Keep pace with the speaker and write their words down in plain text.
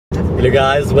Hello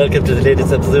guys, welcome to the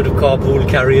latest episode of Carpool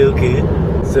Karaoke.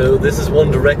 So this is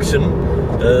One Direction,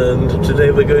 and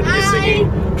today we're going to be singing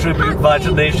Tribute by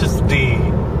Tenacious D.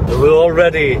 We're all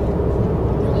ready.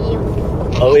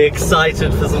 Are we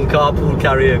excited for some Carpool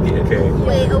Karaoke? Okay.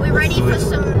 Wait, are we ready for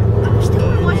some... I still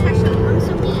want to watch that show. I'm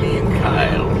so Me and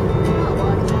Kyle.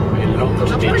 We looked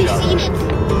I've at already each other. seen it.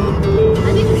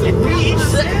 I think we should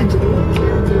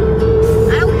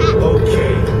I don't have.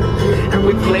 Okay. And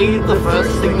we played the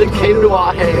first thing that came to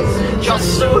our heads.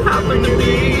 Just so happened to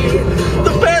be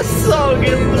the best song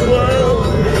in the world.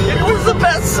 It was the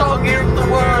best song in the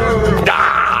world.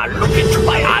 Ah, look into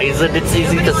my eyes and it's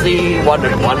easy to see. 1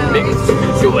 and 1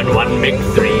 makes 2 and 1 makes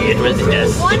 3. It was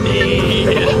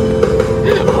destiny.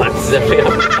 What's the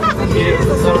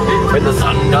when the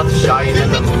sun doth shine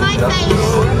and the moon doth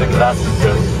glow, the glass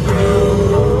is